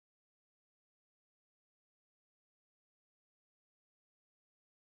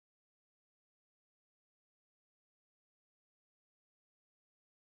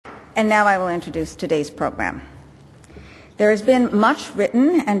And now I will introduce today's program. There has been much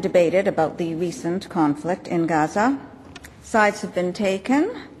written and debated about the recent conflict in Gaza. Sides have been taken,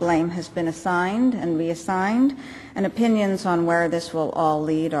 blame has been assigned and reassigned, and opinions on where this will all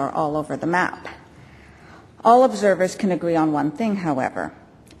lead are all over the map. All observers can agree on one thing, however.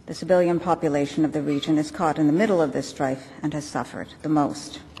 The civilian population of the region is caught in the middle of this strife and has suffered the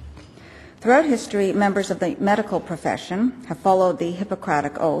most. Throughout history, members of the medical profession have followed the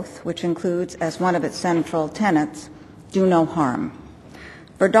Hippocratic Oath, which includes as one of its central tenets, do no harm.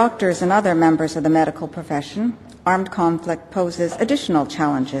 For doctors and other members of the medical profession, armed conflict poses additional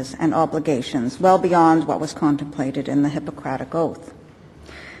challenges and obligations well beyond what was contemplated in the Hippocratic Oath.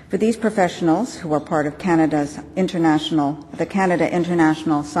 For these professionals, who are part of the Canada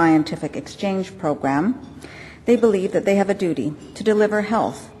International Scientific Exchange Program, they believe that they have a duty to deliver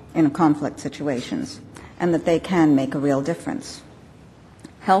health in conflict situations, and that they can make a real difference.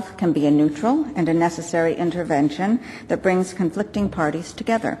 Health can be a neutral and a necessary intervention that brings conflicting parties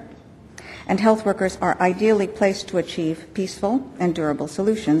together. And health workers are ideally placed to achieve peaceful and durable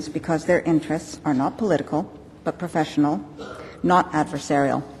solutions because their interests are not political, but professional, not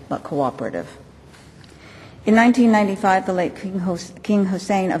adversarial, but cooperative. In 1995, the late King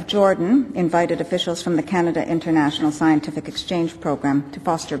Hussein of Jordan invited officials from the Canada International Scientific Exchange Program to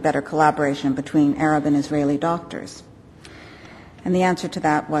foster better collaboration between Arab and Israeli doctors. And the answer to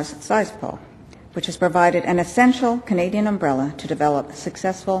that was SAISPO, which has provided an essential Canadian umbrella to develop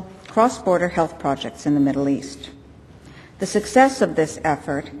successful cross-border health projects in the Middle East. The success of this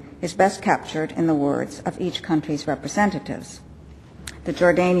effort is best captured in the words of each country's representatives. The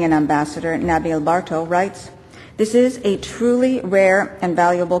Jordanian ambassador, Nabil Barto, writes, "This is a truly rare and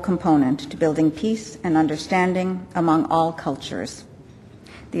valuable component to building peace and understanding among all cultures."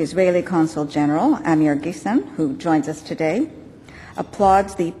 The Israeli Consul General, Amir Gissan, who joins us today,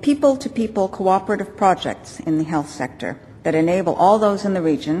 applauds the people-to-people cooperative projects in the health sector that enable all those in the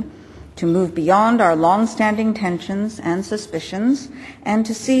region to move beyond our long-standing tensions and suspicions and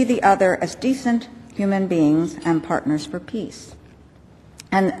to see the other as decent human beings and partners for peace.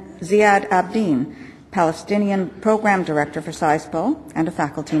 And Ziad Abdin, Palestinian Program Director for SAISPO and a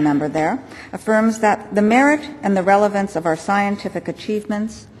faculty member there, affirms that the merit and the relevance of our scientific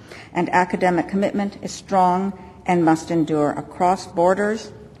achievements and academic commitment is strong and must endure across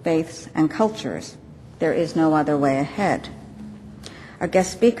borders, faiths, and cultures. There is no other way ahead. Our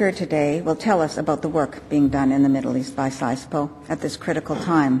guest speaker today will tell us about the work being done in the Middle East by SAISPO at this critical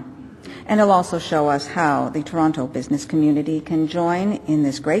time. And he'll also show us how the Toronto business community can join in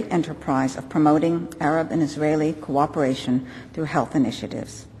this great enterprise of promoting Arab and Israeli cooperation through health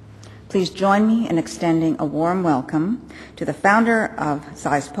initiatives. Please join me in extending a warm welcome to the founder of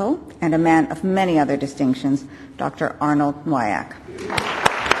SAISPO and a man of many other distinctions, Dr. Arnold Noyack.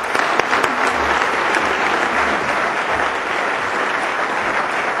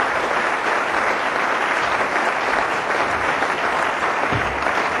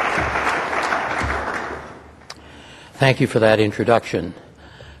 Thank you for that introduction.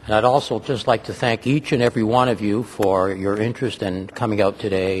 And I'd also just like to thank each and every one of you for your interest in coming out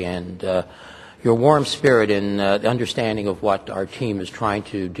today and your warm spirit in the understanding of what our team is trying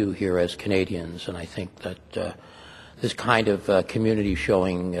to do here as Canadians. And I think that this kind of community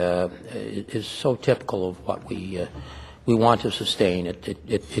showing is so typical of what we want to sustain.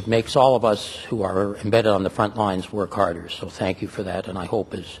 It makes all of us who are embedded on the front lines work harder. So thank you for that. And I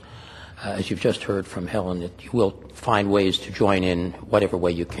hope as you've just heard from Helen, that you will find ways to join in whatever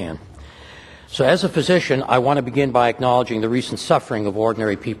way you can. So as a physician, I want to begin by acknowledging the recent suffering of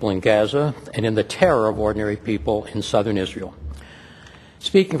ordinary people in Gaza and in the terror of ordinary people in southern Israel.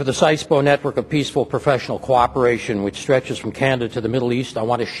 Speaking for the SAISPO network of peaceful professional cooperation, which stretches from Canada to the Middle East, I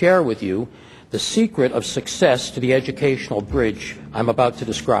want to share with you the secret of success to the educational bridge I'm about to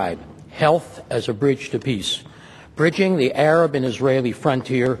describe, health as a bridge to peace, bridging the Arab and Israeli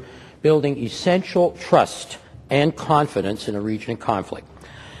frontier, building essential trust and confidence in a region in conflict.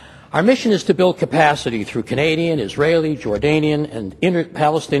 Our mission is to build capacity through Canadian, Israeli, Jordanian, and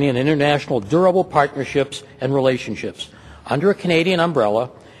Palestinian international durable partnerships and relationships under a Canadian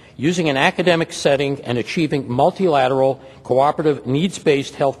umbrella, using an academic setting and achieving multilateral, cooperative,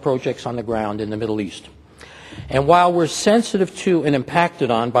 needs-based health projects on the ground in the Middle East. And while we're sensitive to and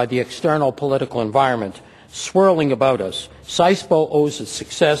impacted on by the external political environment swirling about us, SAISPO owes its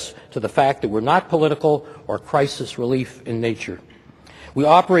success to the fact that we're not political or crisis relief in nature. We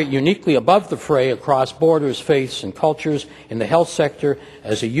operate uniquely above the fray across borders, faiths, and cultures in the health sector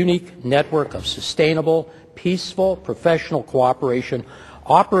as a unique network of sustainable, peaceful, professional cooperation,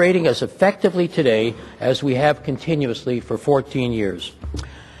 operating as effectively today as we have continuously for 14 years.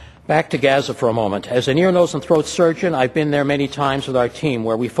 Back to Gaza for a moment. As an ear, nose, and throat surgeon, I've been there many times with our team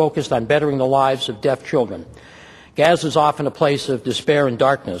where we focused on bettering the lives of deaf children. Gaza is often a place of despair and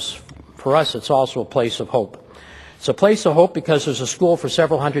darkness. For us, it's also a place of hope. It's a place of hope because there's a school for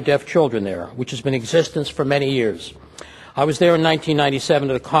several hundred deaf children there, which has been in existence for many years. I was there in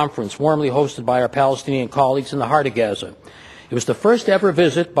 1997 at a conference warmly hosted by our Palestinian colleagues in the heart of Gaza. It was the first ever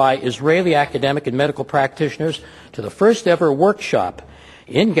visit by Israeli academic and medical practitioners to the first ever workshop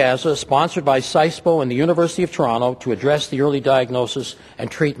in Gaza sponsored by SISPO and the University of Toronto to address the early diagnosis and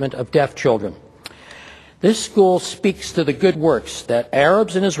treatment of deaf children. This school speaks to the good works that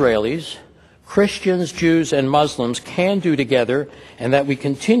Arabs and Israelis, Christians, Jews, and Muslims can do together, and that we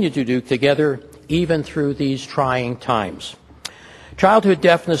continue to do together even through these trying times. Childhood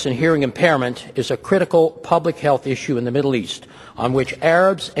deafness and hearing impairment is a critical public health issue in the Middle East, on which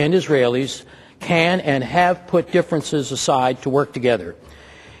Arabs and Israelis can and have put differences aside to work together.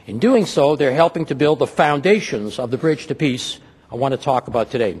 In doing so, they're helping to build the foundations of the bridge to peace I want to talk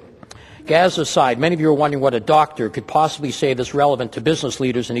about today. Gaza aside, many of you are wondering what a doctor could possibly say that's relevant to business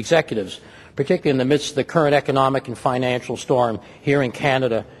leaders and executives, particularly in the midst of the current economic and financial storm here in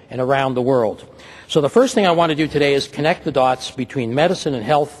Canada and around the world. So the first thing I want to do today is connect the dots between medicine and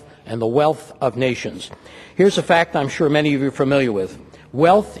health and the wealth of nations. Here's a fact I'm sure many of you are familiar with.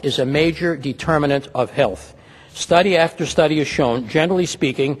 Wealth is a major determinant of health. Study after study has shown, generally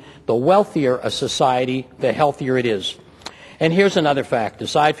speaking, the wealthier a society, the healthier it is. And here's another fact.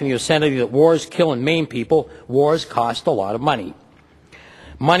 Aside from the obscenity that wars kill and maim people, wars cost a lot of money.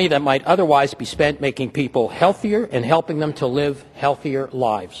 Money that might otherwise be spent making people healthier and helping them to live healthier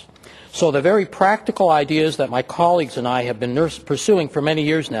lives. So the very practical ideas that my colleagues and I have been pursuing for many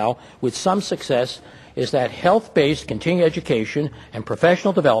years now, with some success, is that health-based continuing education and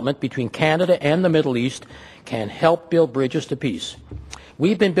professional development between Canada and the Middle East can help build bridges to peace.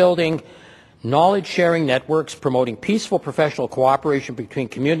 We've been building knowledge-sharing networks, promoting peaceful professional cooperation between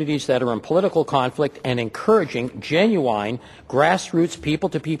communities that are in political conflict, and encouraging genuine grassroots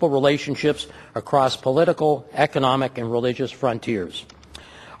people-to-people relationships across political, economic, and religious frontiers.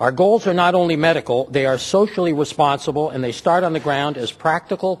 Our goals are not only medical, they are socially responsible, and they start on the ground as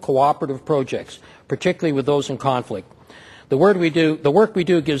practical, cooperative projects, particularly with those in conflict. The work we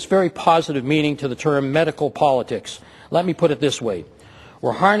do gives very positive meaning to the term medical politics. Let me put it this way.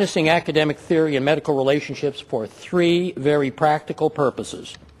 We're harnessing academic theory and medical relationships for three very practical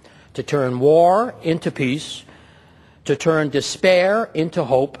purposes: to turn war into peace, to turn despair into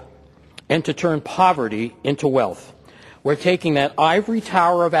hope, and to turn poverty into wealth. We're taking that ivory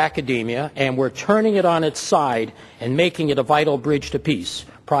tower of academia and we're turning it on its side and making it a vital bridge to peace,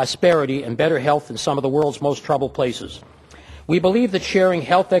 prosperity, and better health in some of the world's most troubled places. We believe that sharing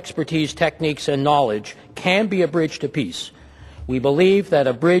health expertise, techniques, and knowledge can be a bridge to peace. We believe that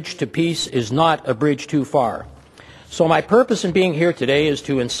a bridge to peace is not a bridge too far. So my purpose in being here today is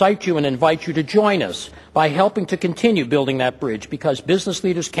to incite you and invite you to join us by helping to continue building that bridge, because business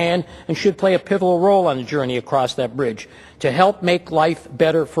leaders can and should play a pivotal role on the journey across that bridge to help make life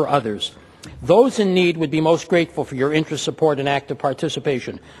better for others. Those in need would be most grateful for your interest, support, and active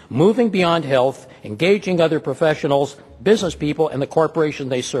participation, moving beyond health, engaging other professionals, business people, and the corporations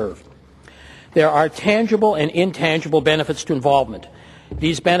they serve. There are tangible and intangible benefits to involvement.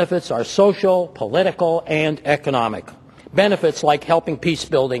 These benefits are social, political, and economic. Benefits like helping peace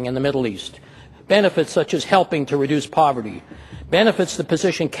building in the Middle East. Benefits such as helping to reduce poverty. Benefits that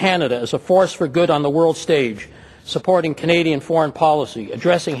position Canada as a force for good on the world stage, supporting Canadian foreign policy,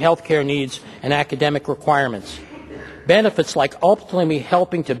 addressing health care needs and academic requirements. Benefits like ultimately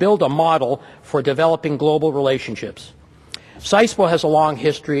helping to build a model for developing global relationships. SISPO has a long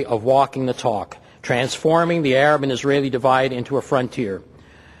history of walking the talk, transforming the Arab and Israeli divide into a frontier.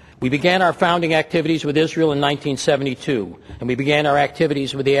 We began our founding activities with Israel in 1972, and we began our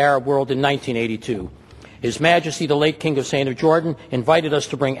activities with the Arab world in 1982. His Majesty the late King Hussein of Jordan invited us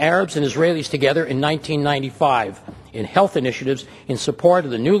to bring Arabs and Israelis together in 1995 in health initiatives in support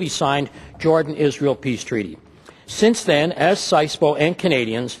of the newly signed Jordan-Israel Peace Treaty. Since then, as SISPO and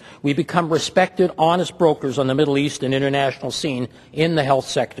Canadians, we become respected, honest brokers on the Middle East and international scene in the health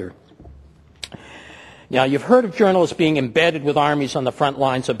sector. Now, you've heard of journalists being embedded with armies on the front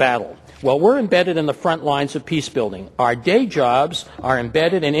lines of battle. Well, we're embedded in the front lines of peace building. Our day jobs are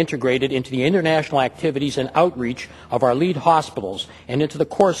embedded and integrated into the international activities and outreach of our lead hospitals and into the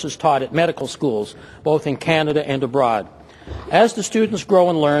courses taught at medical schools, both in Canada and abroad. As the students grow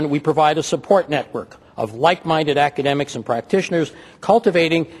and learn, we provide a support network of like-minded academics and practitioners,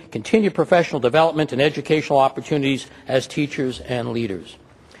 cultivating continued professional development and educational opportunities as teachers and leaders.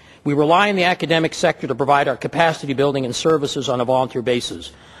 We rely on the academic sector to provide our capacity building and services on a volunteer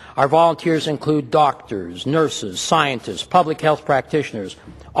basis. Our volunteers include doctors, nurses, scientists, public health practitioners,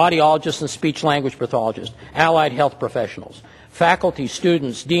 audiologists and speech-language pathologists, allied health professionals, faculty,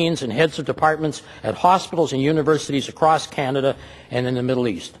 students, deans, and heads of departments at hospitals and universities across Canada and in the Middle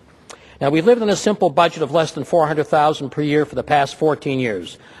East. Now, we've lived on a simple budget of less than $400,000 per year for the past 14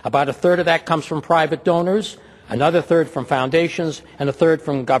 years. About a third of that comes from private donors, another third from foundations, and a third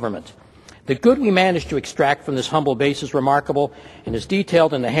from government. The good we managed to extract from this humble base is remarkable and is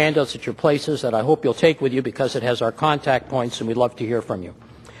detailed in the handouts at your places that I hope you'll take with you because it has our contact points and we'd love to hear from you.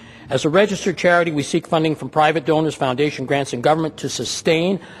 As a registered charity, we seek funding from private donors, foundation grants, and government to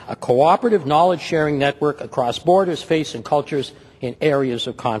sustain a cooperative knowledge-sharing network across borders, faiths, and cultures in areas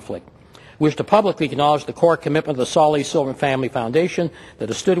of conflict. We wish to publicly acknowledge the core commitment of the Saul Silverman Family Foundation that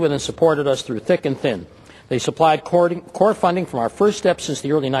has stood with and supported us through thick and thin. They supplied core funding from our first steps since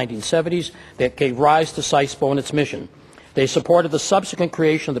the early 1970s that gave rise to SISPO and its mission. They supported the subsequent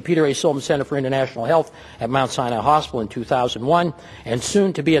creation of the Peter A. Silverman Center for International Health at Mount Sinai Hospital in 2001, and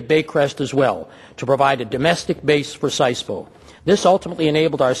soon to be at Baycrest as well, to provide a domestic base for SISPO. This ultimately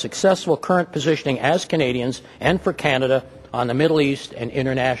enabled our successful current positioning as Canadians and for Canada on the Middle East and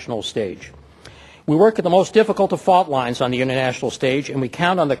international stage. We work at the most difficult of fault lines on the international stage, and we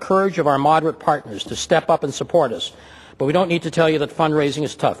count on the courage of our moderate partners to step up and support us. But we don't need to tell you that fundraising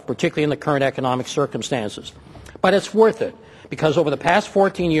is tough, particularly in the current economic circumstances. But it's worth it, because over the past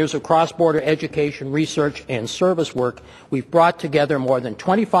 14 years of cross-border education, research, and service work, we've brought together more than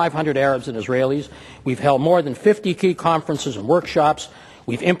 2,500 Arabs and Israelis. We've held more than 50 key conferences and workshops.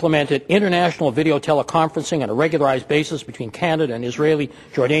 We've implemented international video teleconferencing on a regularized basis between Canada and Israeli,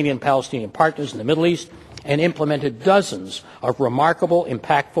 Jordanian, Palestinian partners in the Middle East, and implemented dozens of remarkable,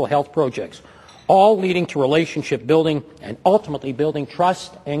 impactful health projects, all leading to relationship building and ultimately building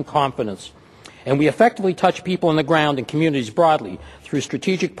trust and confidence. And we effectively touch people on the ground and communities broadly through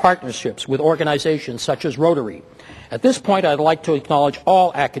strategic partnerships with organizations such as Rotary. At this point, I'd like to acknowledge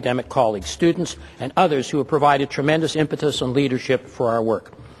all academic colleagues, students, and others who have provided tremendous impetus and leadership for our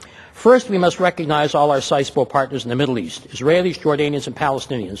work. First, we must recognize all our SISPO partners in the Middle East, Israelis, Jordanians, and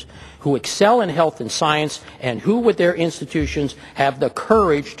Palestinians, who excel in health and science and who, with their institutions, have the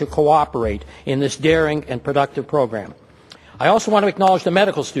courage to cooperate in this daring and productive program. I also want to acknowledge the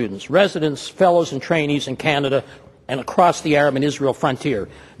medical students, residents, fellows, and trainees in Canada and across the Arab and Israel frontier.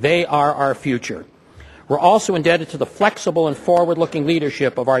 They are our future. We're also indebted to the flexible and forward-looking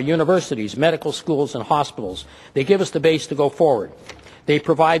leadership of our universities, medical schools, and hospitals. They give us the base to go forward. They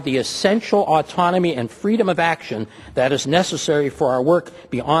provide the essential autonomy and freedom of action that is necessary for our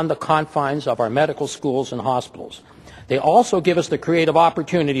work beyond the confines of our medical schools and hospitals. They also give us the creative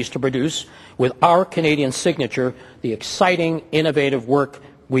opportunities to produce, with our Canadian signature, the exciting, innovative work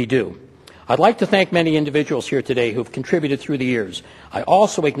we do. I'd like to thank many individuals here today who have contributed through the years. I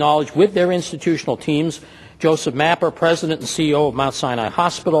also acknowledge, with their institutional teams, Joseph Mapper, President and CEO of Mount Sinai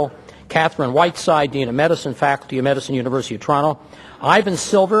Hospital, Catherine Whiteside, Dean of Medicine, Faculty of Medicine, University of Toronto, Ivan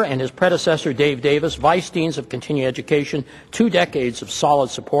Silver and his predecessor, Dave Davis, Vice Deans of Continuing Education, 2 decades of solid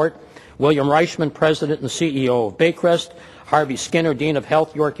support, William Reichman, President and CEO of Baycrest, Harvey Skinner, Dean of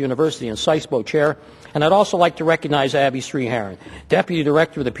Health, York University, and SISPO Chair. And I'd also like to recognize Abby Sriharan, Deputy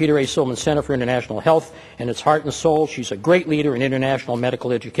Director of the Peter A. Silverman Center for International Health, and its heart and soul. She's a great leader in international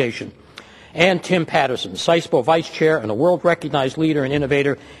medical education. And Tim Patterson, SISPO Vice Chair and a world-recognized leader and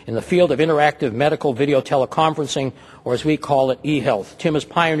innovator in the field of interactive medical video teleconferencing, or as we call it, e-health. Tim has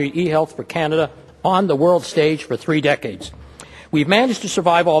pioneered e-health for Canada on the world stage for 3 decades. We've managed to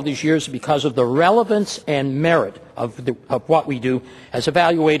survive all these years because of the relevance and merit of what we do as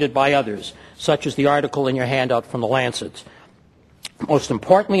evaluated by others, such as the article in your handout from The Lancet. Most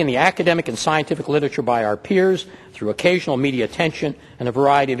importantly, in the academic and scientific literature by our peers, through occasional media attention and a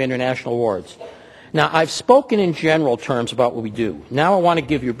variety of international awards. Now, I've spoken in general terms about what we do. Now I want to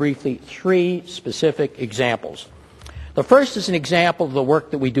give you briefly 3 specific examples. The first is an example of the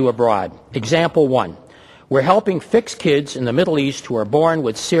work that we do abroad. Example 1. We're helping fix kids in the Middle East who are born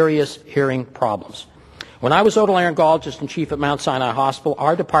with serious hearing problems. When I was otolaryngologist and chief at Mount Sinai Hospital,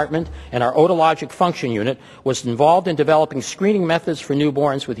 our department and our otologic function unit was involved in developing screening methods for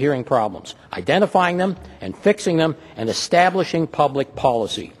newborns with hearing problems, identifying them and fixing them, and establishing public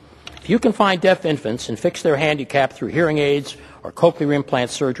policy. If you can find deaf infants and fix their handicap through hearing aids or cochlear implant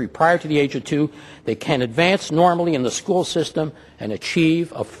surgery prior to the age of 2, they can advance normally in the school system and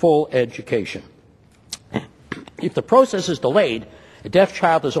achieve a full education. If the process is delayed, a deaf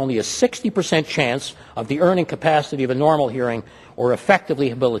child has only a 60% chance of the earning capacity of a normal hearing or effectively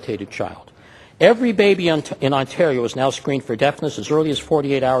habilitated child. Every baby in Ontario is now screened for deafness as early as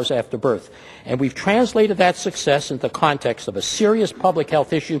 48 hours after birth, and we've translated that success into the context of a serious public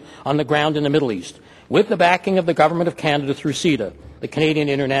health issue on the ground in the Middle East, with the backing of the Government of Canada through CIDA, the Canadian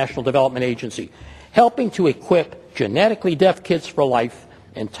International Development Agency, helping to equip genetically deaf kids for life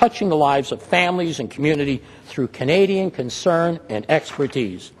and touching the lives of families and community through Canadian concern and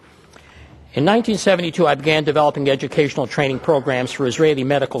expertise. In 1972, I began developing educational training programs for Israeli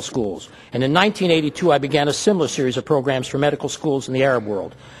medical schools, and in 1982, I began a similar series of programs for medical schools in the Arab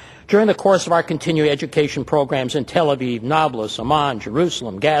world. During the course of our continuing education programs in Tel Aviv, Nablus, Amman,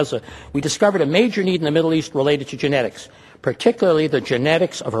 Jerusalem, Gaza, we discovered a major need in the Middle East related to genetics, particularly the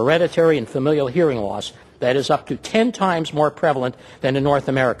genetics of hereditary and familial hearing loss that is up to 10 times more prevalent than in North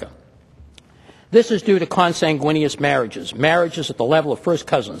America. This is due to consanguineous marriages, marriages at the level of first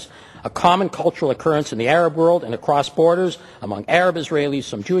cousins, a common cultural occurrence in the Arab world and across borders among Arab Israelis,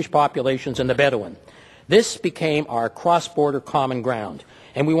 some Jewish populations, and the Bedouin. This became our cross-border common ground,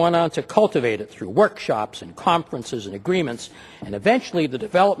 and we went on to cultivate it through workshops and conferences and agreements, and eventually the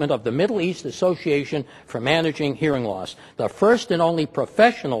development of the Middle East Association for Managing Hearing Loss, the first and only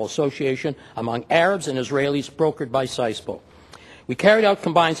professional association among Arabs and Israelis brokered by SISPO. We carried out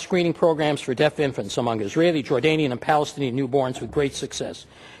combined screening programs for deaf infants among Israeli, Jordanian, and Palestinian newborns with great success.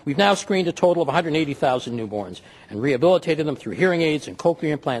 We've now screened a total of 180,000 newborns and rehabilitated them through hearing aids and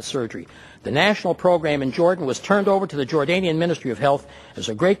cochlear implant surgery. The national program in Jordan was turned over to the Jordanian Ministry of Health as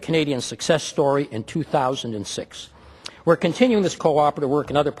a great Canadian success story in 2006. We're continuing this cooperative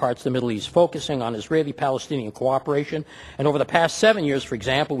work in other parts of the Middle East, focusing on Israeli-Palestinian cooperation. And over the past 7 years, for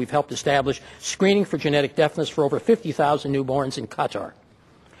example, we've helped establish screening for genetic deafness for over 50,000 newborns in Qatar.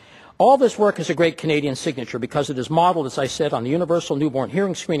 All this work is a great Canadian signature because it is modeled, as I said, on the Universal Newborn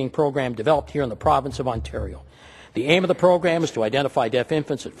Hearing Screening Program developed here in the province of Ontario. The aim of the program is to identify deaf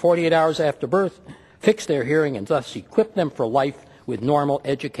infants at 48 hours after birth, fix their hearing, and thus equip them for life with normal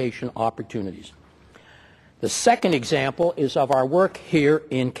education opportunities. The second example is of our work here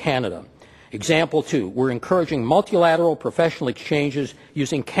in Canada. Example 2, we're encouraging multilateral professional exchanges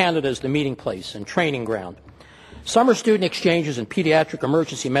using Canada as the meeting place and training ground. Summer student exchanges in pediatric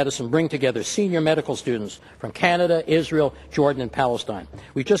emergency medicine bring together senior medical students from Canada, Israel, Jordan, and Palestine.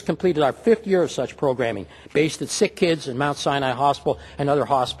 We just completed our 5th year of such programming, based at Sick Kids and Mount Sinai Hospital and other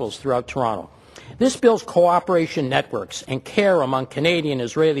hospitals throughout Toronto. This builds cooperation networks and care among Canadian,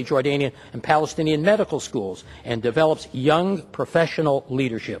 Israeli, Jordanian, and Palestinian medical schools and develops young professional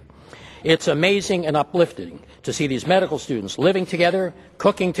leadership. It's amazing and uplifting to see these medical students living together,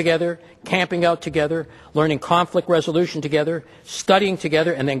 cooking together, camping out together, learning conflict resolution together, studying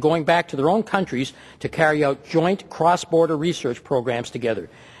together, and then going back to their own countries to carry out joint cross-border research programs together.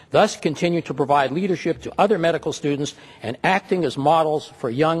 Thus continue to provide leadership to other medical students and acting as models for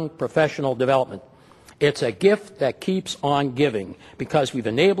young professional development. It's a gift that keeps on giving because we've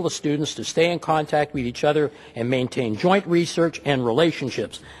enabled the students to stay in contact with each other and maintain joint research and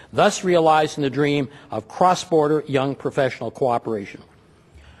relationships, thus realizing the dream of cross-border young professional cooperation.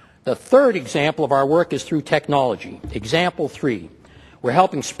 The third example of our work is through technology. Example 3. We're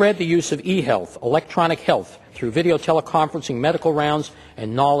helping spread the use of e-health, electronic health, through video teleconferencing medical rounds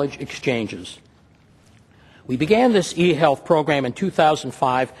and knowledge exchanges. We began this e-health program in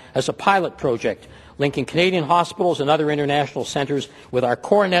 2005 as a pilot project, linking Canadian hospitals and other international centers with our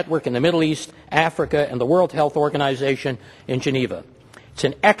core network in the Middle East, Africa, and the World Health Organization in Geneva. It's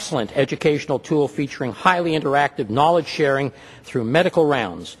an excellent educational tool featuring highly interactive knowledge sharing through medical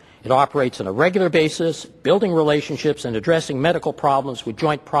rounds. It operates on a regular basis, building relationships and addressing medical problems with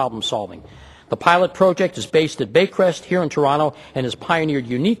joint problem solving. The pilot project is based at Baycrest here in Toronto and has pioneered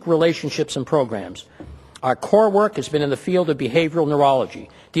unique relationships and programs. Our core work has been in the field of behavioral neurology,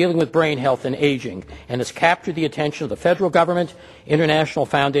 dealing with brain health and aging, and has captured the attention of the federal government, international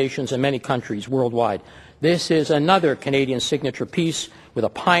foundations, and many countries worldwide. This is another Canadian signature piece with a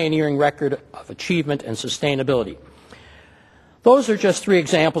pioneering record of achievement and sustainability. Those are just 3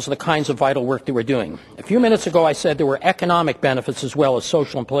 examples of the kinds of vital work that we're doing. A few minutes ago, I said there were economic benefits as well as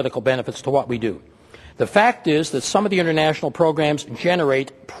social and political benefits to what we do. The fact is that some of the international programs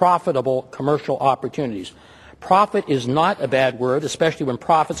generate profitable commercial opportunities. Profit is not a bad word, especially when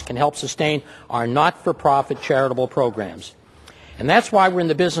profits can help sustain our not-for-profit charitable programs. And that's why we're in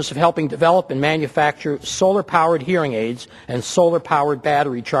the business of helping develop and manufacture solar-powered hearing aids and solar-powered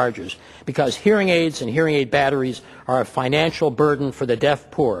battery chargers, because hearing aids and hearing aid batteries are a financial burden for the deaf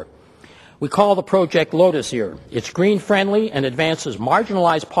poor. We call the project Lotus Ear. It's green-friendly and advances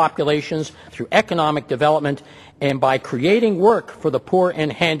marginalized populations through economic development and by creating work for the poor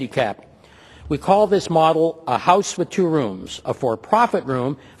and handicapped. We call this model a house with two rooms, a for-profit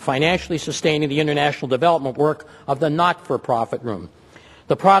room financially sustaining the international development work of the not-for-profit room.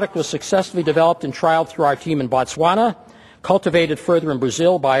 The product was successfully developed and trialed through our team in Botswana, cultivated further in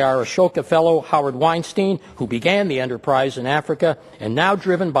Brazil by our Ashoka Fellow Howard Weinstein, who began the enterprise in Africa, and now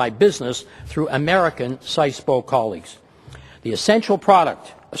driven by business through American SISPO colleagues. The essential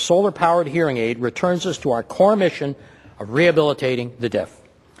product, a solar-powered hearing aid, returns us to our core mission of rehabilitating the deaf.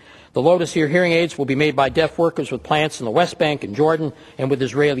 The Lotus Ear hearing aids will be made by deaf workers with plants in the West Bank and Jordan and with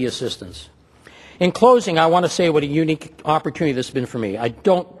Israeli assistance. In closing, I want to say what a unique opportunity this has been for me. I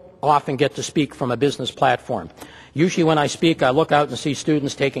don't often get to speak from a business platform. Usually when I speak, I look out and see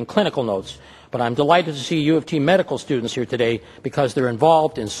students taking clinical notes, but I'm delighted to see U of T medical students here today because they're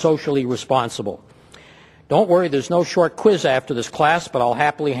involved in socially responsible. Don't worry, there's no short quiz after this class, but I'll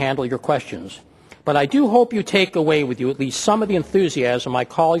happily handle your questions. But I do hope you take away with you at least some of the enthusiasm my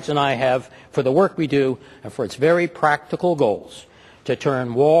colleagues and I have for the work we do and for its very practical goals: to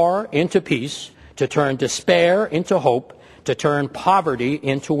turn war into peace, to turn despair into hope, to turn poverty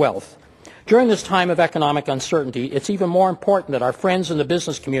into wealth. During this time of economic uncertainty, it's even more important that our friends in the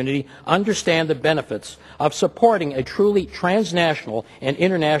business community understand the benefits of supporting a truly transnational and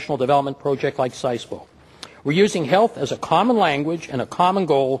international development project like SISPO. We're using health as a common language and a common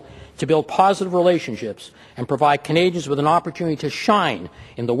goal to build positive relationships and provide Canadians with an opportunity to shine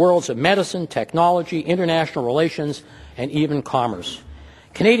in the worlds of medicine, technology, international relations, and even commerce.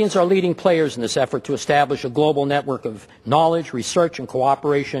 Canadians are leading players in this effort to establish a global network of knowledge, research, and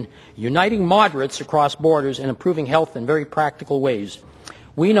cooperation, uniting moderates across borders and improving health in very practical ways.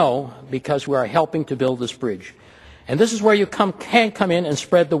 We know because we are helping to build this bridge. And this is where you can come in and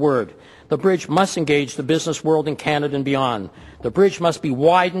spread the word. The bridge must engage the business world in Canada and beyond. The bridge must be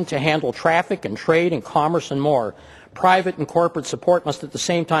widened to handle traffic and trade and commerce and more. Private and corporate support must at the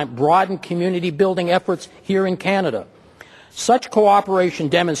same time broaden community-building efforts here in Canada. Such cooperation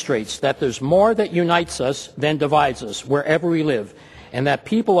demonstrates that there's more that unites us than divides us wherever we live, and that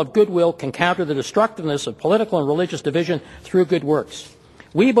people of goodwill can counter the destructiveness of political and religious division through good works.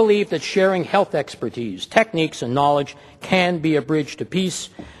 We believe that sharing health expertise, techniques, and knowledge can be a bridge to peace.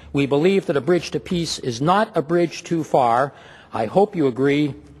 We believe that a bridge to peace is not a bridge too far. I hope you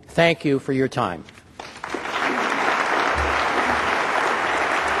agree. Thank you for your time.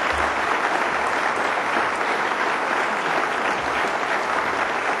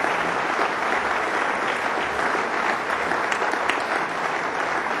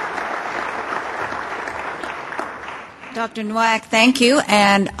 Dr. Nwack, thank you.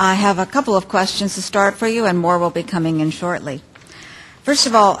 And I have a couple of questions to start for you, and more will be coming in shortly. First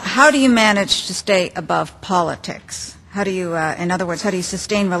of all, how do you manage to stay above politics? How do you, in other words, how do you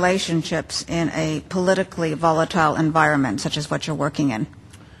sustain relationships in a politically volatile environment, such as what you're working in?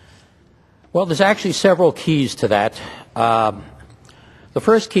 Well, there's actually several keys to that. The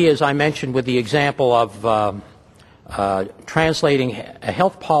first key, as I mentioned, with the example of translating a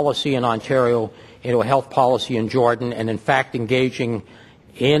health policy in Ontario into a health policy in Jordan, and in fact engaging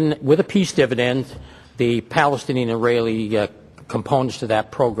in, with a peace dividend, the Palestinian-Israeli components to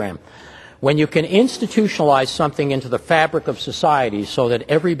that program. When you can institutionalize something into the fabric of society so that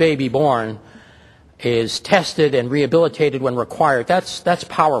every baby born is tested and rehabilitated when required, that's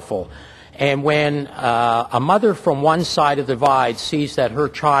powerful. And when a mother from one side of the divide sees that her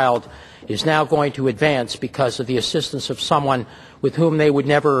child is now going to advance because of the assistance of someone with whom they would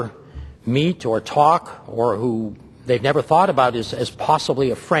never meet or talk, or who they've never thought about as possibly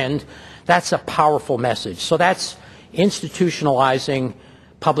a friend, that's a powerful message. So that's institutionalizing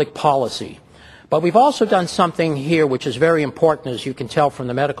public policy. But we've also done something here which is very important, as you can tell from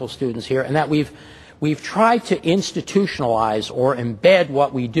the medical students here, and that we've tried to institutionalize or embed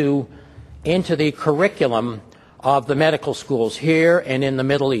what we do into the curriculum of the medical schools here and in the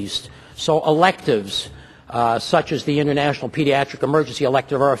Middle East. So electives, such as the International Pediatric Emergency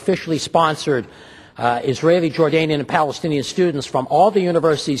Elective, are officially sponsored. Israeli, Jordanian, and Palestinian students from all the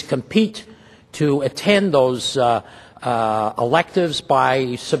universities compete to attend those electives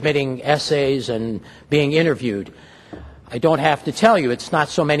by submitting essays and being interviewed. I don't have to tell you, it's not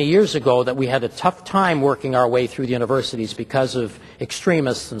so many years ago that we had a tough time working our way through the universities because of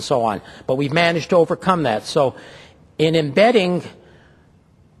extremists and so on. But we've managed to overcome that. So in embedding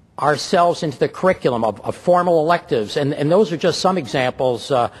ourselves into the curriculum of formal electives, and those are just some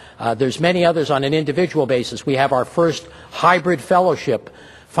examples. There's many others on an individual basis. We have our first hybrid fellowship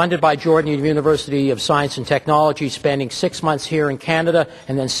funded by Jordan University of Science and Technology, spending 6 months here in Canada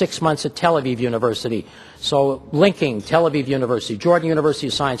and then 6 months at Tel Aviv University. So linking Tel Aviv University, Jordan University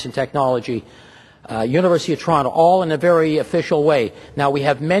of Science and Technology, University of Toronto, all in a very official way. Now, we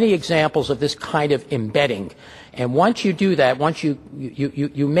have many examples of this kind of embedding. And once you do that, once you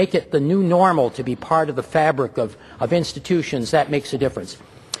make it the new normal to be part of the fabric of institutions, that makes a difference.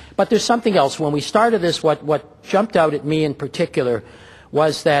 But there's something else. When we started this, what jumped out at me in particular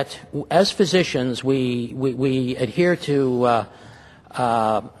was that as physicians, we adhere to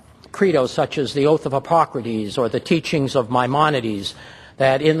credos such as the Oath of Hippocrates or the teachings of Maimonides,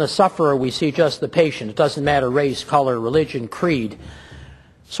 that in the sufferer we see just the patient. It doesn't matter race, color, religion, creed.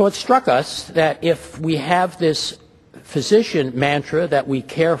 So it struck us that if we have this physician mantra that we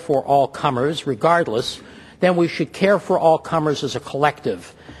care for all comers regardless, then we should care for all comers as a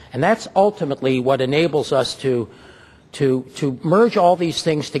collective. And that's ultimately what enables us to merge all these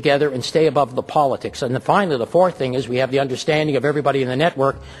things together and stay above the politics. And then finally, the fourth thing is we have the understanding of everybody in the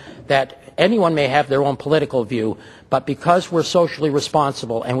network that anyone may have their own political view, but because we're socially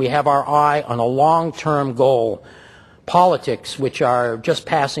responsible and we have our eye on a long-term goal, politics, which are just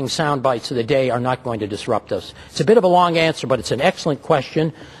passing sound bites of the day, are not going to disrupt us. It's a bit of a long answer, but it's an excellent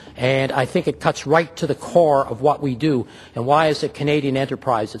question, and I think it cuts right to the core of what we do and why, as a Canadian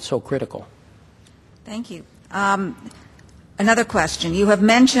enterprise, it's so critical. Thank you. Another question. You have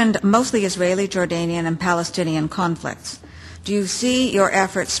mentioned mostly Israeli, Jordanian, and Palestinian conflicts. Do you see your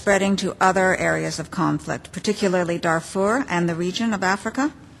efforts spreading to other areas of conflict, particularly Darfur and the region of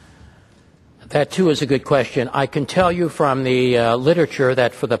Africa? That, too, is a good question. I can tell you from the literature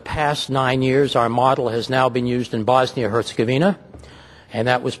that for the past 9 years, our model has now been used in Bosnia-Herzegovina, and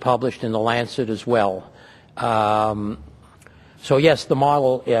that was published in The Lancet as well. So, yes, the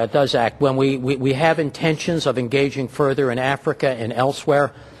model does act. When we have intentions of engaging further in Africa and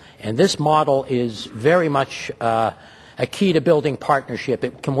elsewhere, and this model is very much a key to building partnership.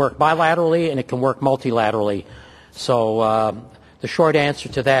 It can work bilaterally and it can work multilaterally. So the short answer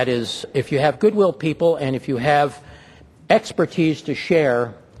to that is if you have goodwill people and if you have expertise to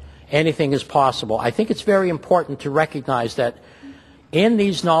share, anything is possible. I think it's very important to recognize that in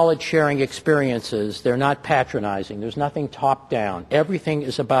these knowledge-sharing experiences, they're not patronizing. There's nothing top-down. Everything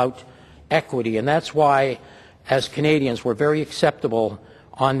is about equity, and that's why, as Canadians, we're very acceptable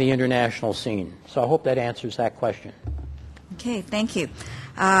on the international scene. So I hope that answers that question. Okay, thank you.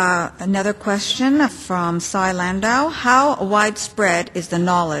 Another question from Cy Landau. How widespread is the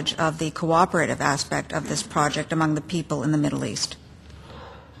knowledge of the cooperative aspect of this project among the people in the Middle East?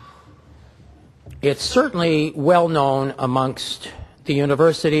 It's certainly well known amongst the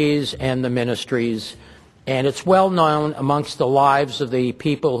universities and the ministries, and it's well known amongst the lives of the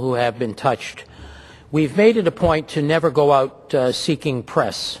people who have been touched. We've made it a point to never go out seeking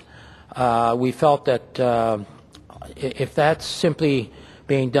press. We felt that if that's simply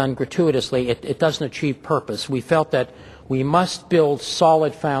being done gratuitously, it doesn't achieve purpose. We felt that we must build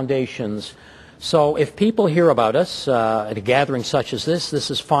solid foundations. So if people hear about us at a gathering such as this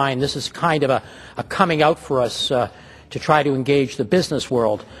is fine. This is kind of a coming out for us to try to engage the business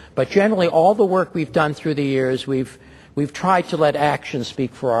world. But generally, all the work we've done through the years, we've tried to let action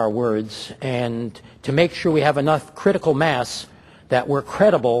speak for our words and to make sure we have enough critical mass that we're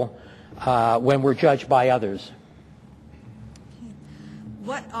credible when we're judged by others.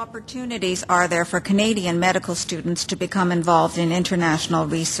 What opportunities are there for Canadian medical students to become involved in international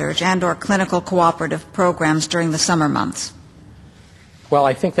research and or clinical cooperative programs during the summer months? Well,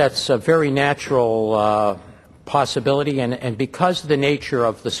 I think that's a very natural possibility, and because of the nature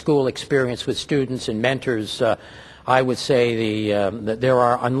of the school experience with students and mentors, I would say that there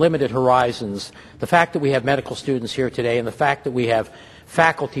are unlimited horizons. The fact that we have medical students here today and the fact that we have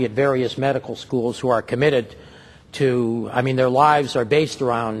faculty at various medical schools who are committed to, their lives are based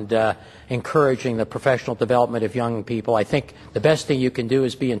around encouraging the professional development of young people. I think the best thing you can do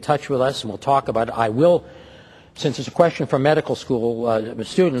is be in touch with us, and we'll talk about it. I will, since it's a question from medical school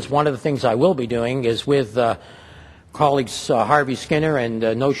students, one of the things I will be doing is with colleagues Harvey Skinner and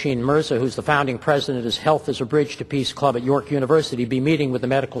Nosheen Mirza, who's the founding president of Health as a Bridge to Peace Club at York University, be meeting with the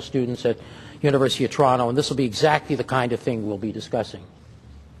medical students at University of Toronto, and this will be exactly the kind of thing we'll be discussing.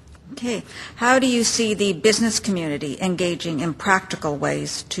 Okay. How do you see the business community engaging in practical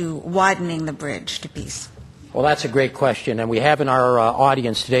ways to widening the bridge to peace? Well, that's a great question, and we have in our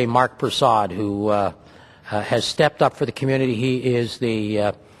audience today Mark Prasad, who has stepped up for the community. He is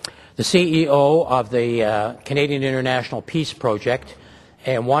the CEO of the Canadian International Peace Project,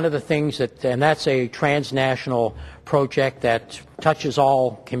 and one of the things and that's a transnational project that touches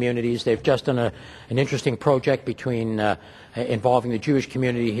all communities. They've just done an interesting project involving the Jewish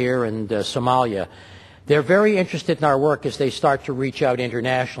community here and Somalia. They're very interested in our work as they start to reach out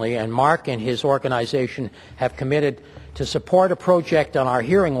internationally, and Mark and his organization have committed to support a project on our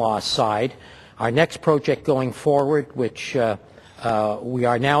hearing loss side. Our next project going forward, which we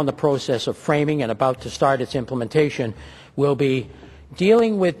are now in the process of framing and about to start its implementation, will be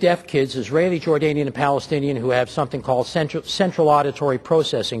dealing with deaf kids, Israeli, Jordanian, and Palestinian, who have something called central auditory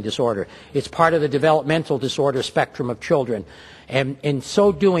processing disorder. It's part of the developmental disorder spectrum of children. And in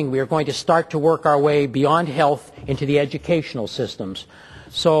so doing, we are going to start to work our way beyond health into the educational systems.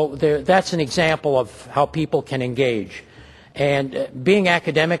 So that's an example of how people can engage. And being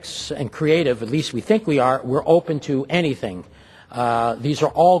academics and creative, at least we think we are, we're open to anything. These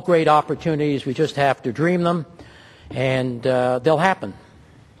are all great opportunities. We just have to dream them, and they'll happen.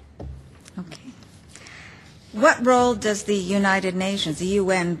 Okay. What role does the United Nations, the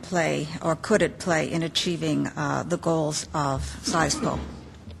UN, play, or could it play, in achieving the goals of SAISPO?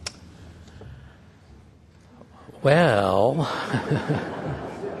 Well,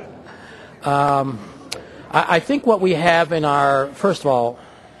 I think what we have in our, first of all,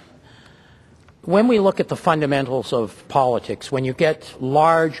 when we look at the fundamentals of politics, when you get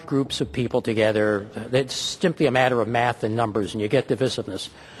large groups of people together, it's simply a matter of math and numbers, and you get divisiveness.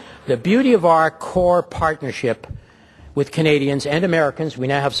 The beauty of our core partnership with Canadians and Americans, we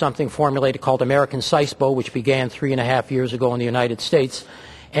now have something formulated called American SAISPO, which began 3.5 years ago in the United States,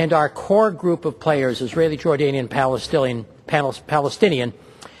 and our core group of players, Israeli, Jordanian, Palestinian,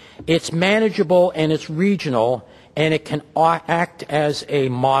 it's manageable and it's regional, and it can act as a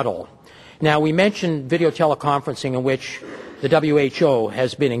model. Now, we mentioned video teleconferencing, in which the WHO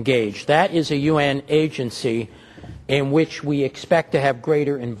has been engaged. That is a UN agency in which we expect to have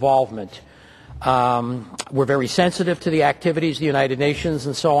greater involvement. We're very sensitive to the activities of the United Nations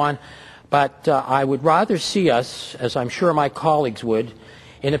and so on, but I would rather see us, as I'm sure my colleagues would,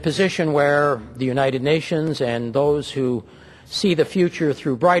 in a position where the United Nations and those who see the future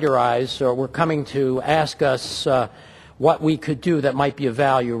through brighter eyes were coming to ask us what we could do that might be of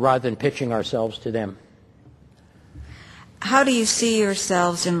value, rather than pitching ourselves to them. How do you see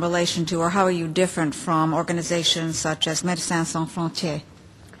yourselves in relation to, or how are you different from, organizations such as Médecins Sans Frontières?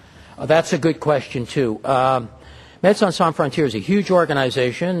 That's a good question, too. Médecins Sans Frontières is a huge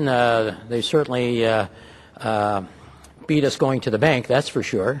organization. They certainly beat us going to the bank, that's for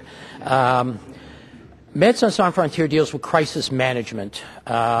sure. Médecins Sans Frontières deals with crisis management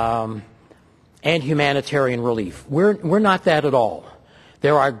and humanitarian relief. We're not that at all.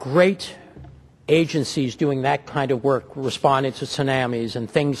 There are great agencies doing that kind of work, responding to tsunamis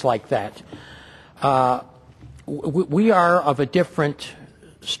and things like that. We are of a different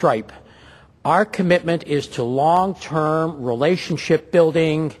stripe. Our commitment is to long-term relationship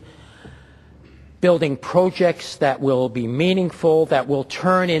building projects that will be meaningful, that will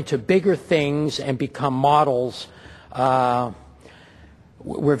turn into bigger things and become models.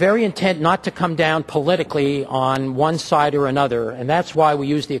 We're very intent not to come down politically on one side or another, and that's why we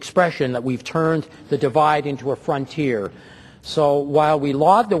use the expression that we've turned the divide into a frontier. So while we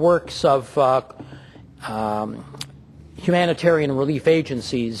laud the works of humanitarian relief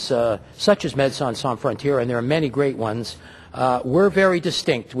agencies such as Médecins Sans Frontières, and there are many great ones, we're very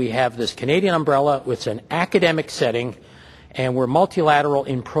distinct. We have this Canadian umbrella. It's an academic setting, and we're multilateral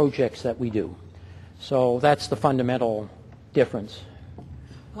in projects that we do. So that's the fundamental difference.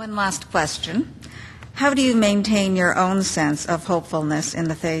 One last question. How do you maintain your own sense of hopefulness in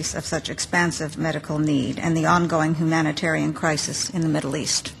the face of such expansive medical need and the ongoing humanitarian crisis in the Middle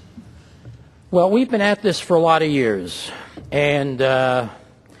East? Well, we've been at this for a lot of years, and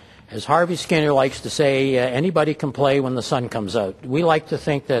as Harvey Skinner likes to say, anybody can play when the sun comes out. We like to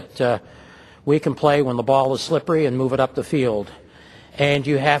think that we can play when the ball is slippery and move it up the field. And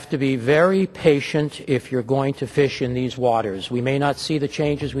you have to be very patient if you're going to fish in these waters. We may not see the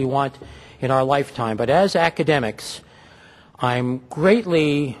changes we want in our lifetime, but as academics, I'm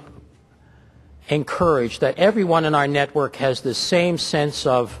greatly encouraged that everyone in our network has the same sense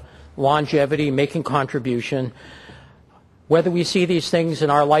of longevity, making contribution. Whether we see these things in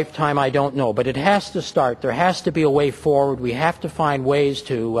our lifetime, I don't know, but it has to start. There has to be a way forward. We have to find ways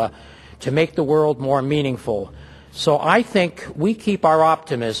to make the world more meaningful. So I think we keep our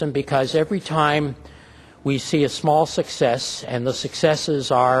optimism, because every time we see a small success, and the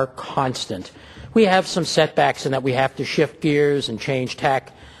successes are constant. We have some setbacks in that we have to shift gears and change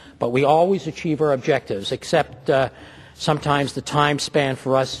tack, but we always achieve our objectives, except sometimes the time span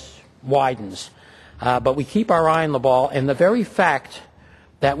for us widens. But we keep our eye on the ball, and the very fact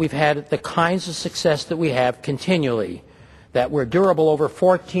that we've had the kinds of success that we have continually, that we're durable over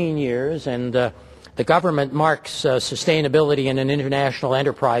 14 years, and the government marks sustainability in an international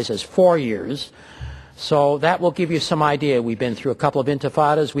enterprise as 4 years. So that will give you some idea. We've been through a couple of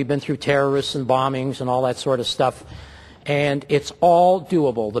intifadas. We've been through terrorists and bombings and all that sort of stuff. And it's all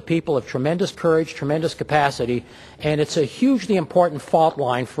doable. The people have tremendous courage, tremendous capacity, and it's a hugely important fault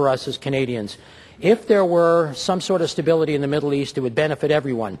line for us as Canadians. If there were some sort of stability in the Middle East, it would benefit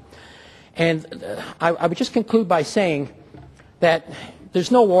everyone. And I would just conclude by saying that there's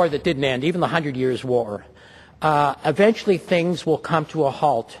no war that didn't end, even the 100 Years' War. Eventually things will come to a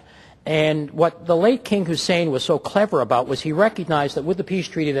halt. And what the late King Hussein was so clever about was he recognized that with the peace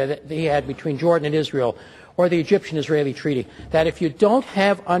treaty that he had between Jordan and Israel, or the Egyptian-Israeli treaty, that if you don't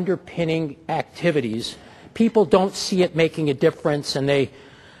have underpinning activities, people don't see it making a difference and they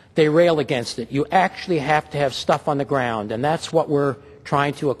rail against it. You actually have to have stuff on the ground, and that's what we're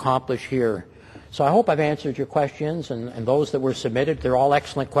trying to accomplish here. So I hope I've answered your questions and those that were submitted. They're all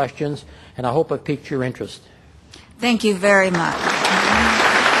excellent questions, and I hope I've piqued your interest. Thank you very much.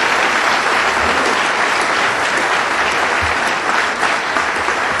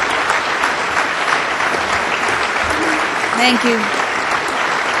 Thank you.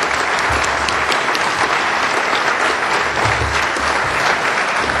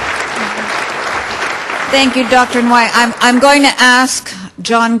 Thank you, Dr. Nwyak. I'm going to ask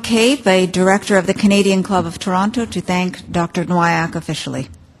John Cape, a director of the Canadian Club of Toronto, to thank Dr. Nwyak officially.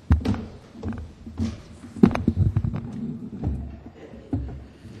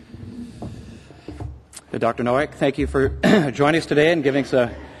 Dr. Nwyak, thank you for joining us today and giving us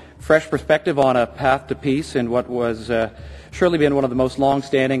a fresh perspective on a path to peace in what was surely been one of the most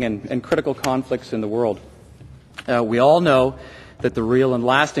long-standing and critical conflicts in the world. We all know that the real and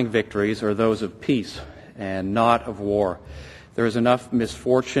lasting victories are those of peace and not of war. There is enough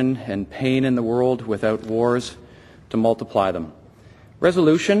misfortune and pain in the world without wars to multiply them.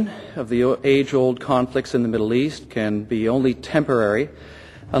 Resolution of the age-old conflicts in the Middle East can be only temporary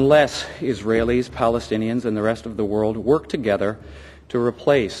unless Israelis, Palestinians, and the rest of the world work together to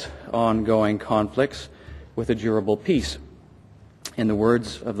replace ongoing conflicts with a durable peace. In the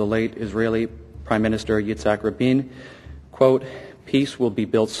words of the late Israeli Prime Minister Yitzhak Rabin, quote, "Peace will be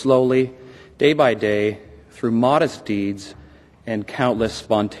built slowly, day by day, through modest deeds and countless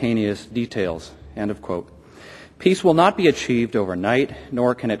spontaneous details," end of quote. Peace will not be achieved overnight,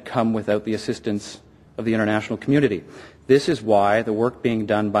 nor can it come without the assistance of the international community. This is why the work being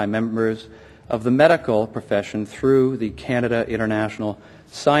done by members of the medical profession through the Canada International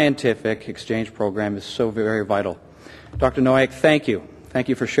Scientific Exchange Program is so very vital. Dr. Nwyak, thank you. Thank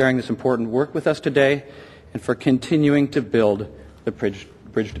you for sharing this important work with us today and for continuing to build the bridge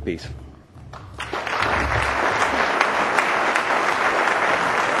to peace.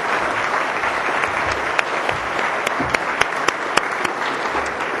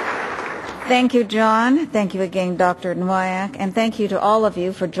 Thank you, John. Thank you again, Dr. Nwyak. And thank you to all of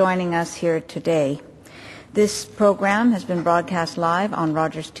you for joining us here today. This program has been broadcast live on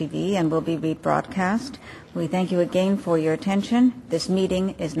Rogers TV and will be rebroadcast. We thank you again for your attention. This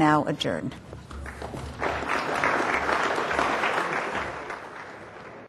meeting is now adjourned.